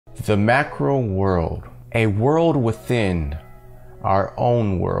The macro world, a world within our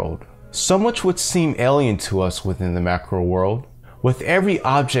own world. So much would seem alien to us within the macro world, with every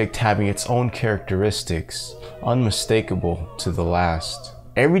object having its own characteristics, unmistakable to the last.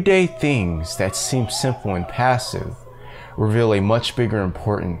 Everyday things that seem simple and passive reveal a much bigger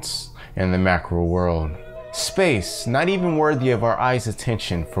importance in the macro world. Space, not even worthy of our eyes'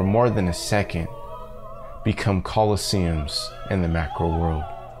 attention for more than a second, become colosseums in the macro world.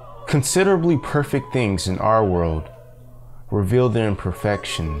 Considerably perfect things in our world reveal their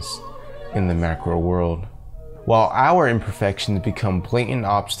imperfections in the macro world, while our imperfections become blatant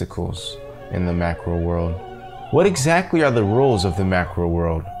obstacles in the macro world. What exactly are the rules of the macro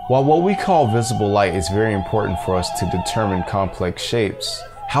world? While what we call visible light is very important for us to determine complex shapes,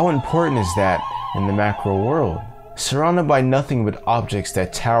 how important is that in the macro world? Surrounded by nothing but objects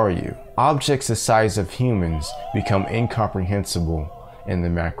that tower you, objects the size of humans become incomprehensible in the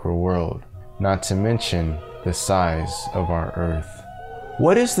macro world, not to mention the size of our Earth.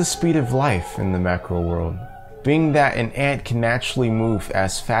 What is the speed of life in the macro world? Being that an ant can naturally move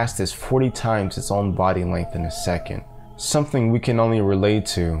as fast as 40 times its own body length in a second, something we can only relate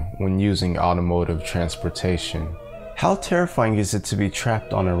to when using automotive transportation. How terrifying is it to be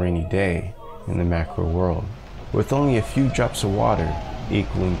trapped on a rainy day in the macro world, with only a few drops of water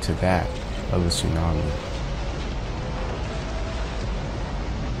equaling to that of a tsunami?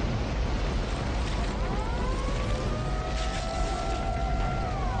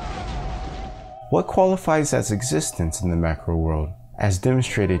 What qualifies as existence in the macro world? As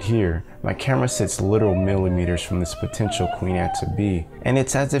demonstrated here, my camera sits literal millimeters from this potential queen ant-to-be, and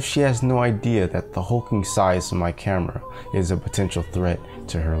it's as if she has no idea that the hulking size of my camera is a potential threat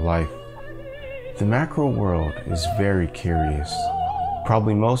to her life. The macro world is very curious.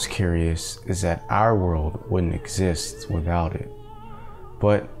 Probably most curious is that our world wouldn't exist without it.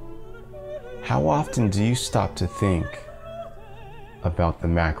 But how often do you stop to think about the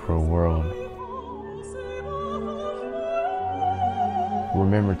macro world?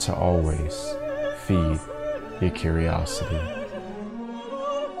 Remember to always feed your curiosity.